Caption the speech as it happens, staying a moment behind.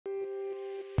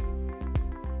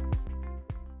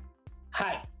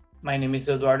Hi, my name is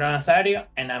Eduardo Nazario,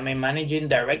 and I'm a managing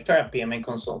director at PMA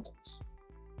Consultants.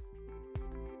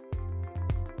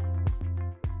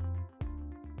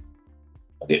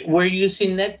 Okay, we're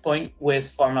using NetPoint with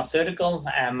pharmaceuticals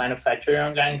and manufacturing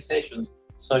organizations,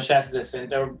 such as the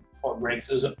Center for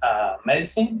Breakthrough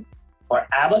Medicine, for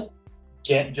Abbott,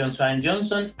 Johnson &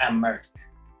 Johnson, and Merck.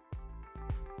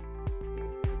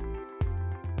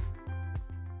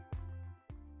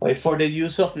 For the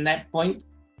use of NetPoint,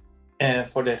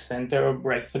 for the Center of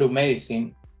Breakthrough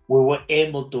Medicine, we were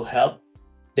able to help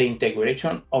the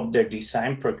integration of their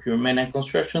design, procurement, and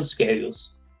construction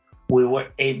schedules. We were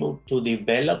able to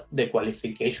develop the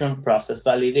qualification process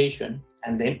validation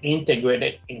and then integrate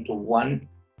it into one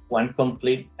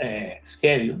complete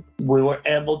schedule. We were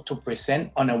able to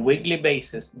present on a weekly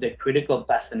basis the critical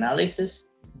path analysis,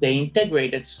 the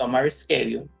integrated summary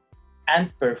schedule,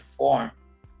 and perform,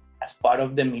 as part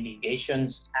of the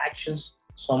mitigations actions,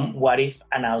 some what-if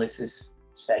analysis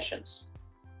sessions.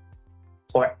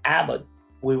 For Abbott,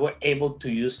 we were able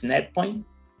to use NetPoint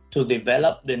to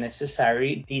develop the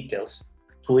necessary details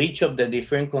to each of the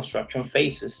different construction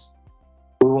phases.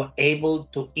 We were able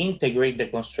to integrate the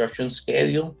construction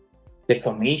schedule, the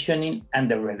commissioning,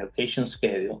 and the relocation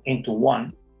schedule into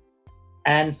one.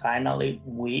 And finally,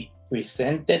 we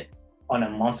presented on a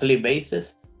monthly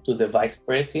basis to the vice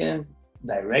president,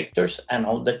 directors, and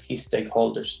all the key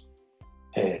stakeholders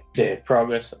the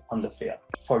progress on the field.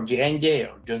 For J&J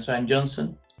or Johnson &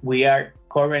 Johnson, we are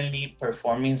currently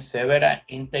performing several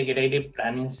integrated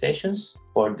planning sessions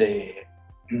for the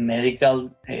medical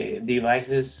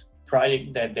devices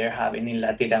project that they're having in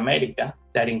Latin America.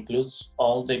 That includes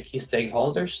all the key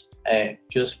stakeholders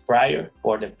just prior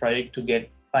for the project to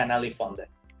get finally funded.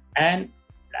 And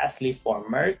lastly, for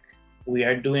Merck, we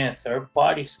are doing a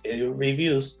third-party schedule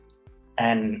reviews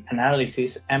and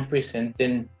analysis and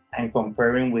presenting and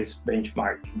comparing with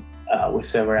benchmarking with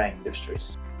several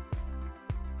industries.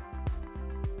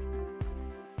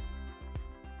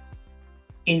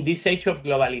 In this age of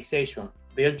globalization,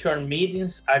 virtual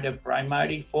meetings are the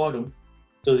primary forum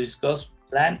to discuss,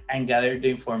 plan, and gather the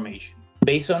information.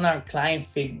 Based on our client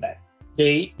feedback,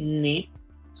 they need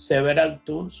several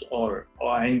tools or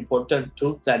important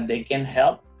tools that they can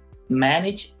help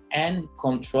manage and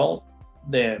control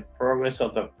the progress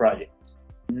of the project.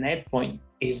 NetPoint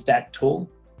is that tool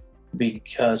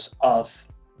because of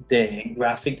the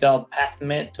graphical path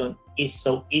method is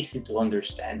so easy to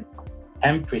understand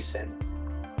and present.